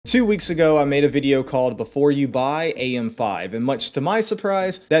2 weeks ago, I made a video called Before You Buy AM5, and much to my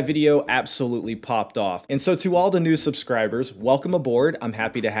surprise, that video absolutely popped off. And so to all the new subscribers, welcome aboard. I'm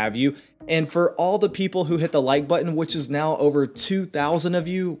happy to have you. And for all the people who hit the like button, which is now over 2,000 of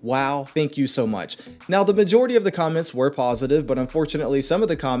you, wow, thank you so much. Now, the majority of the comments were positive, but unfortunately, some of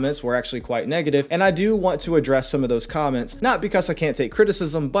the comments were actually quite negative, and I do want to address some of those comments, not because I can't take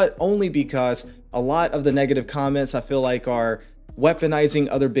criticism, but only because a lot of the negative comments I feel like are weaponizing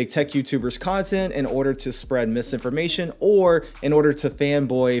other big tech YouTubers' content in order to spread misinformation or in order to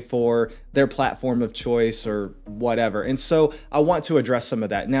fanboy for their platform of choice or whatever. And so I want to address some of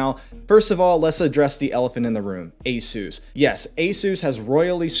that. Now, first of all, let's address the elephant in the room, Asus. Yes, Asus has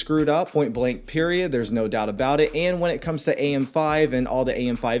royally screwed up, point blank period. There's no doubt about it. And when it comes to AM5 and all the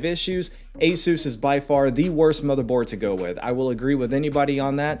AM5 issues, Asus is by far the worst motherboard to go with. I will agree with anybody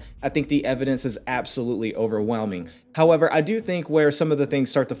on that. I think the evidence is absolutely overwhelming. However, I do think where some of the things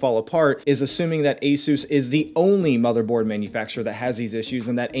start to fall apart is assuming that Asus is the only motherboard manufacturer that has these issues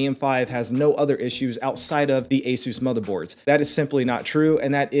and that AM5 has no other issues outside of the Asus motherboards. That is simply not true,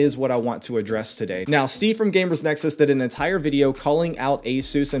 and that is what I want to address today. Now, Steve from Gamers Nexus did an entire video calling out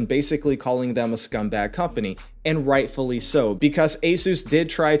Asus and basically calling them a scumbag company. And rightfully so, because Asus did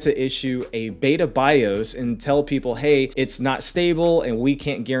try to issue a beta BIOS and tell people, hey, it's not stable and we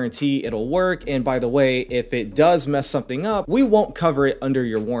can't guarantee it'll work. And by the way, if it does mess something up, we won't cover it under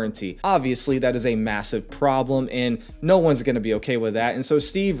your warranty. Obviously, that is a massive problem and no one's gonna be okay with that. And so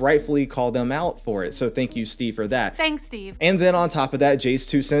Steve rightfully called them out for it. So thank you, Steve, for that. Thanks, Steve. And then on top of that,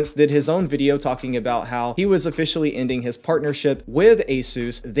 JayzTwoCents did his own video talking about how he was officially ending his partnership with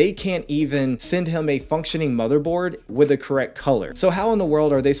Asus. They can't even send him a functioning motherboard with the correct color. So how in the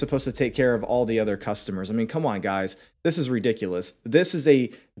world are they supposed to take care of all the other customers? I mean, come on, guys. This is ridiculous. This is a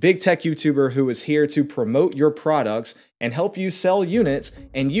big tech YouTuber who is here to promote your products and help you sell units,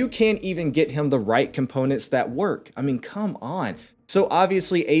 and you can't even get him the right components that work. I mean, come on. So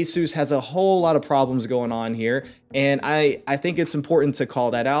obviously Asus has a whole lot of problems going on here, and I think it's important to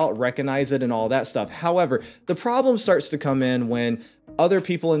call that out, recognize it, and all that stuff. However, the problem starts to come in when other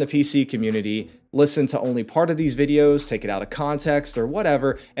people in the PC community listen to only part of these videos, take it out of context or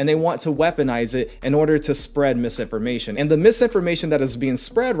whatever, and they want to weaponize it in order to spread misinformation. And the misinformation that is being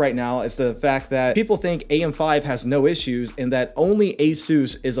spread right now is the fact that people think AM5 has no issues and that only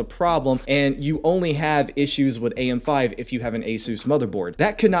Asus is a problem and you only have issues with AM5 if you have an Asus motherboard.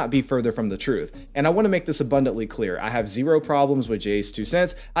 That could not be further from the truth. And I want to make this abundantly clear. I have zero problems with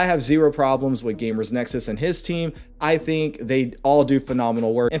JayzTwoCents. I have zero problems with Gamers Nexus and his team. I think they all do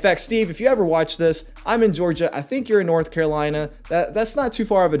phenomenal work. In fact, Steve, if you ever watch this, I'm in Georgia. I think you're in North Carolina. That's not too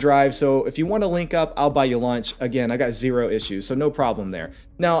far of a drive. So if you want to link up, I'll buy you lunch. Again, I got zero issues, so no problem there.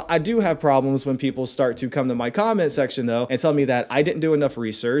 Now, I do have problems when people start to come to my comment section though and tell me that I didn't do enough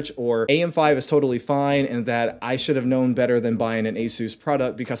research or AM5 is totally fine and that I should have known better than buying an Asus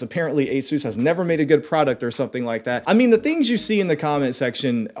product because apparently Asus has never made a good product or something like that. I mean, the things you see in the comment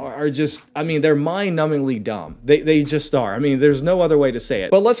section are just, I mean, they're mind-numbingly dumb. They just are. I mean, there's no other way to say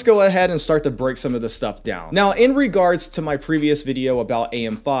it. But let's go ahead and start to break some of this stuff down. Now, in regards to my previous video about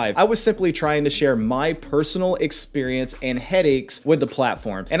AM5, I was simply trying to share my personal experience and headaches with the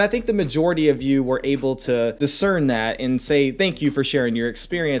platform. And I think the majority of you were able to discern that and say, thank you for sharing your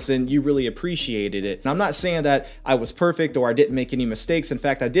experience and you really appreciated it. And I'm not saying that I was perfect or I didn't make any mistakes. In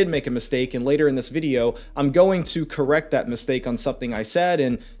fact, I did make a mistake. And later in this video, I'm going to correct that mistake on something I said,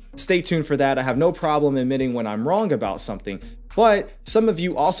 and stay tuned for that. I have no problem admitting when I'm wrong about something. But some of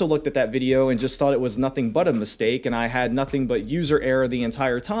you also looked at that video and just thought it was nothing but a mistake and I had nothing but user error the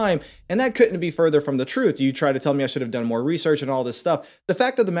entire time, and that couldn't be further from the truth. You try to tell me I should have done more research and all this stuff. The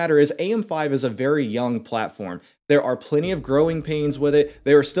fact of the matter is AM5 is a very young platform. There are plenty of growing pains with it.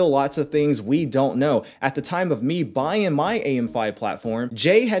 There are still lots of things we don't know. At the time of me buying my AM5 platform,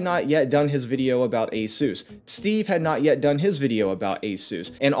 Jay had not yet done his video about Asus. Steve had not yet done his video about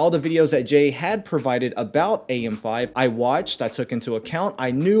Asus. And all the videos that Jay had provided about AM5, I watched, I took into account.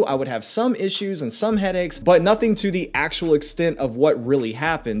 I knew I would have some issues and some headaches, but nothing to the actual extent of what really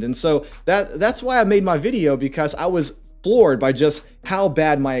happened. And so that's why I made my video, because I was floored by just how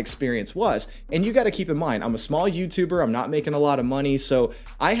bad my experience was. And you got to keep in mind, I'm a small YouTuber, I'm not making a lot of money, so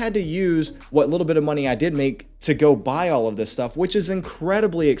I had to use what little bit of money I did make to go buy all of this stuff, which is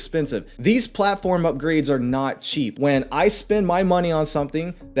incredibly expensive. These platform upgrades are not cheap. When I spend my money on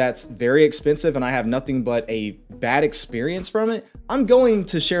something that's very expensive and I have nothing but a bad experience from it, I'm going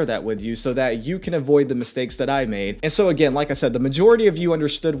to share that with you so that you can avoid the mistakes that I made. And so again, like I said, the majority of you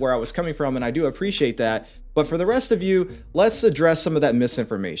understood where I was coming from, and I do appreciate that. But for the rest of you, let's address some of that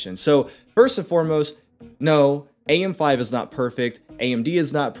misinformation. So first and foremost, no, AM5 is not perfect. AMD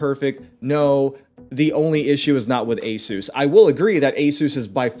is not perfect. No, the only issue is not with Asus. I will agree that Asus is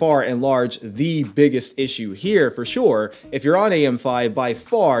by far and large the biggest issue here for sure. If you're on AM5, by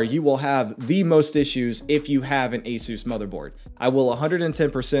far, you will have the most issues if you have an Asus motherboard. I will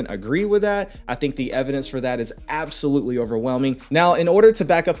 110% agree with that. I think the evidence for that is absolutely overwhelming. Now, in order to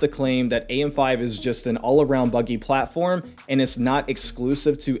back up the claim that AM5 is just an all-around buggy platform and it's not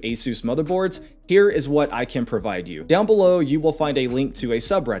exclusive to Asus motherboards, here is what I can provide you. Down below, you will find a link to a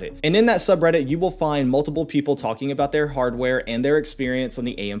subreddit. And in that subreddit, you will find multiple people talking about their hardware and their experience on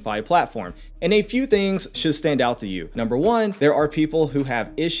the AM5 platform. And a few things should stand out to you. Number one, there are people who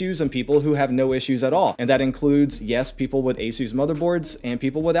have issues and people who have no issues at all. And that includes, yes, people with Asus motherboards and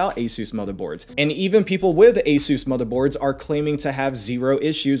people without Asus motherboards. And even people with Asus motherboards are claiming to have zero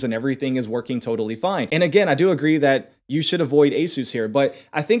issues and everything is working totally fine. And again, I do agree that you should avoid Asus here, but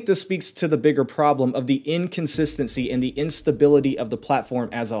I think this speaks to the bigger problem of the inconsistency and the instability of the platform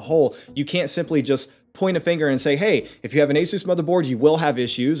as a whole. You can't simply just point a finger and say, hey, if you have an Asus motherboard, you will have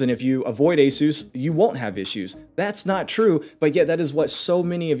issues, and if you avoid Asus, you won't have issues. That's not true, but yet that is what so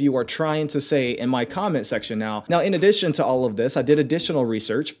many of you are trying to say in my comment section now. Now, in addition to all of this, I did additional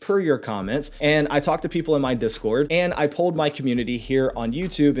research per your comments, and I talked to people in my Discord, and I polled my community here on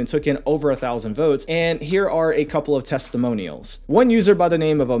YouTube and took in over 1,000 votes, and here are a couple of testimonials. One user by the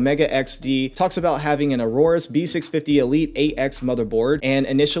name of Omega XD talks about having an Aurorus B650 Elite 8X motherboard, and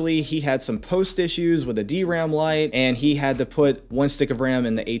initially he had some post issues with a DRAM light, and he had to put one stick of RAM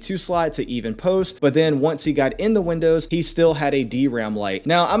in the A2 slot to even post, but then once he got in the Windows, he still had a DRAM light.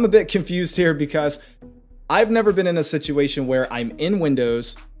 Now, I'm a bit confused here because I've never been in a situation where I'm in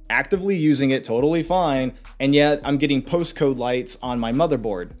Windows, actively using it totally fine, and yet I'm getting postcode lights on my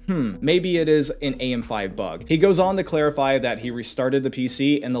motherboard. Maybe it is an AM5 bug. He goes on to clarify that he restarted the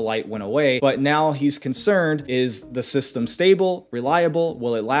PC and the light went away, but now he's concerned, is the system stable, reliable,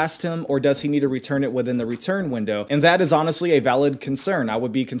 will it last him, or does he need to return it within the return window? And that is honestly a valid concern. I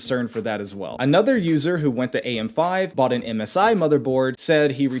would be concerned for that as well. Another user who went to AM5, bought an MSI motherboard,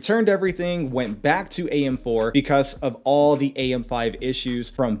 said he returned everything, went back to AM4 because of all the AM5 issues,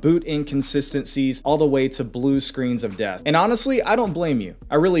 from boot inconsistencies all the way to blue screens of death. And honestly, I don't blame you.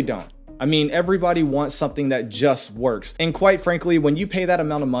 I really don't. I mean, everybody wants something that just works. And quite frankly, when you pay that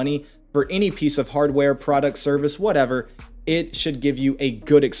amount of money for any piece of hardware, product, service, whatever, it should give you a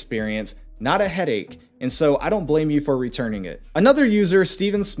good experience, not a headache. And so I don't blame you for returning it. Another user,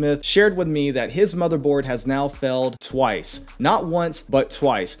 Steven Smith, shared with me that his motherboard has now failed twice. Not once, but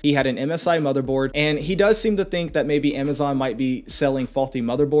twice. He had an MSI motherboard, and he does seem to think that maybe Amazon might be selling faulty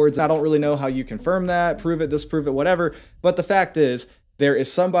motherboards. I don't really know how you confirm that, prove it, disprove it, whatever. But the fact is, there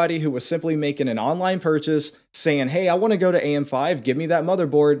is somebody who was simply making an online purchase saying, hey, I want to go to AM5, give me that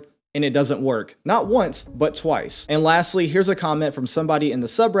motherboard. And it doesn't work. Not once, but twice. And lastly, here's a comment from somebody in the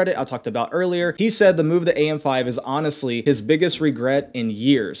subreddit I talked about earlier. He said the move to AM5 is honestly his biggest regret in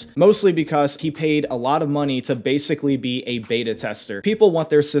years, mostly because he paid a lot of money to basically be a beta tester. People want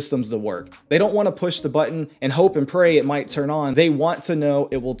their systems to work. They don't want to push the button and hope and pray it might turn on. They want to know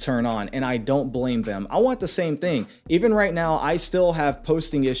it will turn on, and I don't blame them. I want the same thing. Even right now, I still have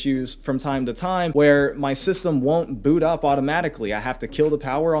posting issues from time to time where my system won't boot up automatically. I have to kill the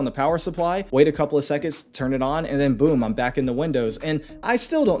power on the power supply, wait a couple of seconds, turn it on, and then boom, I'm back in the Windows. And I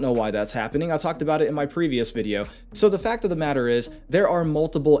still don't know why that's happening. I talked about it in my previous video. So the fact of the matter is, there are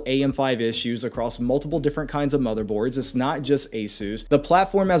multiple AM5 issues across multiple different kinds of motherboards. It's not just Asus. The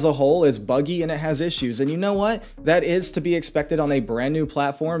platform as a whole is buggy and it has issues. And you know what? That is to be expected on a brand new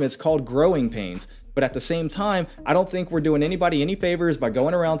platform. It's called growing pains. But at the same time, I don't think we're doing anybody any favors by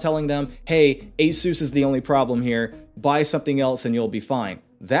going around telling them, hey, Asus is the only problem here. Buy something else and you'll be fine.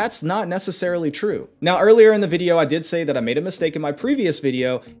 That's not necessarily true. Now, earlier in the video, I did say that I made a mistake in my previous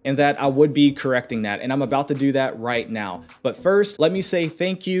video and that I would be correcting that, and I'm about to do that right now. But first, let me say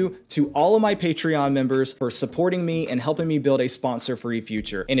thank you to all of my Patreon members for supporting me and helping me build a sponsor-free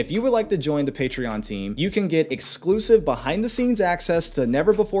future. And if you would like to join the Patreon team, you can get exclusive behind-the-scenes access to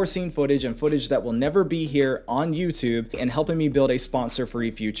never-before-seen footage and footage that will never be here on YouTube, and helping me build a sponsor-free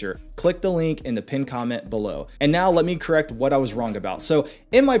future. Click the link in the pinned comment below. And now let me correct what I was wrong about. So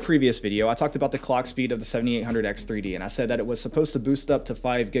in my previous video, I talked about the clock speed of the 7800X3D, and I said that it was supposed to boost up to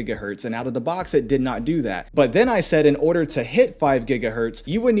 5 gigahertz, and out of the box, it did not do that. But then I said in order to hit 5 gigahertz,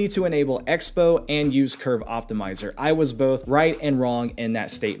 you would need to enable EXPO and use Curve Optimizer. I was both right and wrong in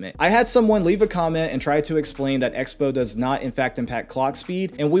that statement. I had someone leave a comment and try to explain that EXPO does not in fact impact clock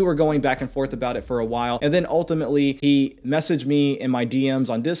speed, and we were going back and forth about it for a while, and then ultimately he messaged me in my DMs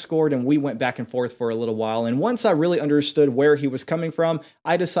on Discord, and we went back and forth for a little while, and once I really understood where he was coming from,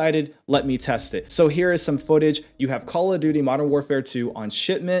 I decided, let me test it. So here is some footage. You have Call of Duty Modern Warfare 2 on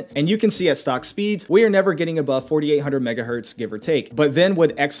shipment, and you can see at stock speeds, we are never getting above 4800 megahertz, give or take. But then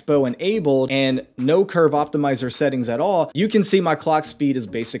with EXPO enabled and no curve optimizer settings at all, you can see my clock speed is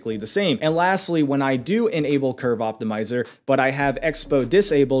basically the same. And lastly, when I do enable curve optimizer, but I have EXPO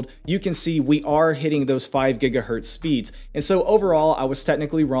disabled, you can see we are hitting those 5 gigahertz speeds. And so overall, I was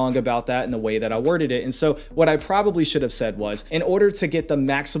technically wrong about that in the way that I worded it. And so what I probably should have said was, in order to get the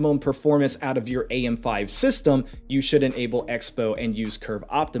maximum performance out of your AM5 system, you should enable EXPO and use curve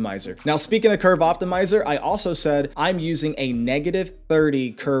optimizer. Now, speaking of curve optimizer, I also said I'm using a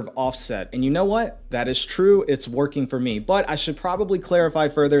 -30 curve offset. And you know what? That is true. It's working for me. But I should probably clarify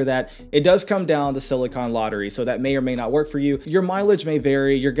further that it does come down to silicon lottery. So that may or may not work for you. Your mileage may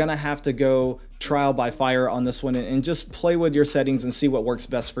vary. You're gonna have to go trial by fire on this one and just play with your settings and see what works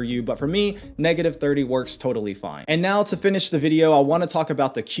best for you. But for me, -30 works totally fine. And now to finish the video, I want to talk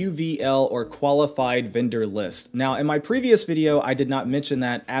about the QVL or qualified vendor list. Now, in my previous video, I did not mention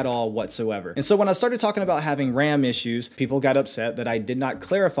that at all whatsoever. And so when I started talking about having RAM issues, people got upset that I did not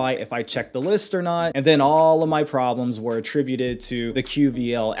clarify if I checked the list or not. And then all of my problems were attributed to the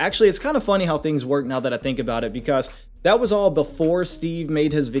QVL. Actually, it's kind of funny how things work now that I think about it, because that was all before Steve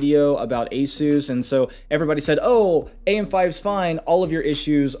made his video about Asus, and so everybody said, oh, AM5's fine, all of your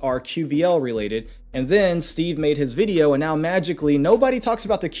issues are QVL related. And then Steve made his video, and now magically nobody talks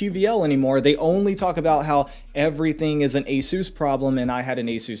about the QVL anymore. They only talk about how everything is an Asus problem, and I had an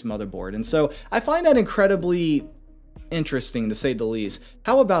Asus motherboard. And so I find that incredibly interesting, to say the least.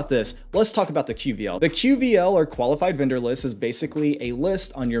 How about this? Let's talk about the QVL. The QVL, or qualified vendor list, is basically a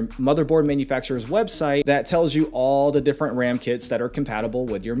list on your motherboard manufacturer's website that tells you all the different RAM kits that are compatible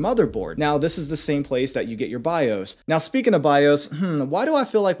with your motherboard. Now, this is the same place that you get your BIOS. Now, speaking of BIOS, why do I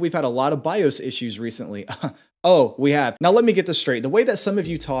feel like we've had a lot of BIOS issues recently? Oh, we have. Now let me get this straight. The way that some of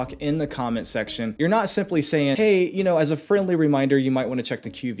you talk in the comment section, you're not simply saying, hey, you know, as a friendly reminder, you might want to check the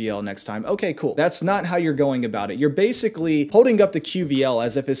QVL next time. Okay, cool. That's not how you're going about it. You're basically holding up the QVL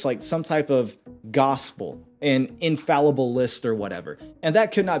as if it's like some type of gospel, an infallible list or whatever. And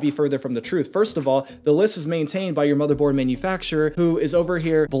that could not be further from the truth. First of all, the list is maintained by your motherboard manufacturer, who is over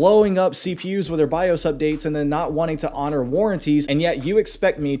here blowing up CPUs with their BIOS updates and then not wanting to honor warranties, and yet you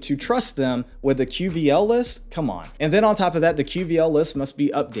expect me to trust them with the QVL list? Come on. And then on top of that, the QVL list must be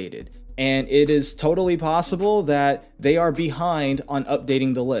updated. And it is totally possible that they are behind on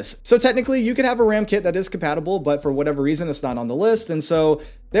updating the list. So technically you could have a RAM kit that is compatible, but for whatever reason, it's not on the list. And so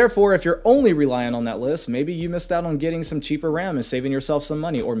therefore, if you're only relying on that list, maybe you missed out on getting some cheaper RAM and saving yourself some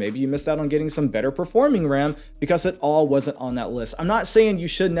money, or maybe you missed out on getting some better performing RAM because it all wasn't on that list. I'm not saying you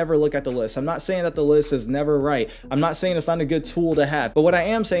should never look at the list. I'm not saying that the list is never right. I'm not saying it's not a good tool to have, but what I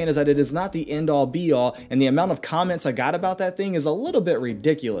am saying is that it is not the end all be all, and the amount of comments I got about that thing is a little bit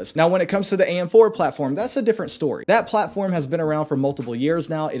ridiculous. Now, when it comes to the AM4 platform, that's a different story. That platform has been around for multiple years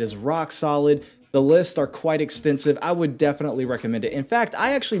now. It is rock solid. The lists are quite extensive. I would definitely recommend it. In fact,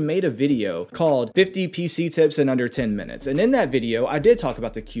 I actually made a video called 50 PC tips in under 10 minutes. And in that video, I did talk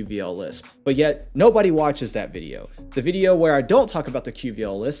about the QVL list, but yet nobody watches that video. The video where I don't talk about the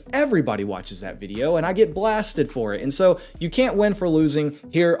QVL list, everybody watches that video and I get blasted for it. And so you can't win for losing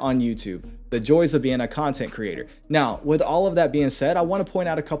here on YouTube. The joys of being a content creator. Now, with all of that being said, I want to point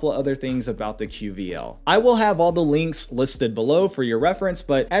out a couple of other things about the QVL. I will have all the links listed below for your reference,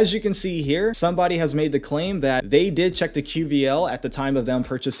 but as you can see here, somebody has made the claim that they did check the QVL at the time of them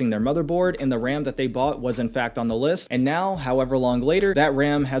purchasing their motherboard, and the RAM that they bought was in fact on the list. And now, however long later, that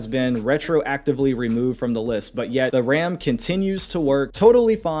RAM has been retroactively removed from the list, but yet the RAM continues to work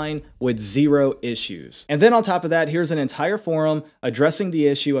totally fine with zero issues. And then on top of that, here's an entire forum addressing the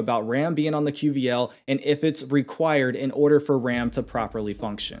issue about RAM being on the QVL and if it's required in order for RAM to properly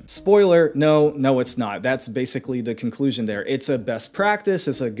function. Spoiler, no, it's not. That's basically the conclusion there. It's a best practice,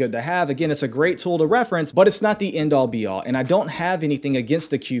 it's a good to have. Again, it's a great tool to reference, but it's not the end all be all. And I don't have anything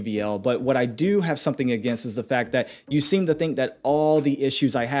against the QVL, but what I do have something against is the fact that you seem to think that all the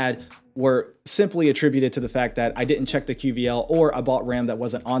issues I had were simply attributed to the fact that I didn't check the QVL or I bought RAM that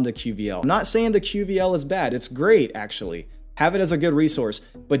wasn't on the QVL. I'm not saying the QVL is bad. It's great, actually. Have it as a good resource,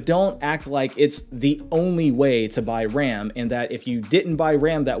 but don't act like it's the only way to buy RAM and that if you didn't buy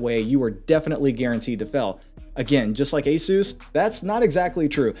RAM that way, you were definitely guaranteed to fail. Again, just like Asus, that's not exactly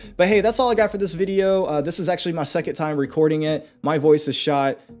true. But hey, that's all I got for this video. This is actually my second time recording it. My voice is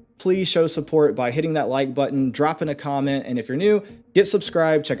shot. Please show support by hitting that like button, dropping a comment, and if you're new, get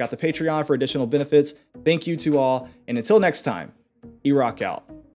subscribed, check out the Patreon for additional benefits. Thank you to all, and until next time, E-Rock out.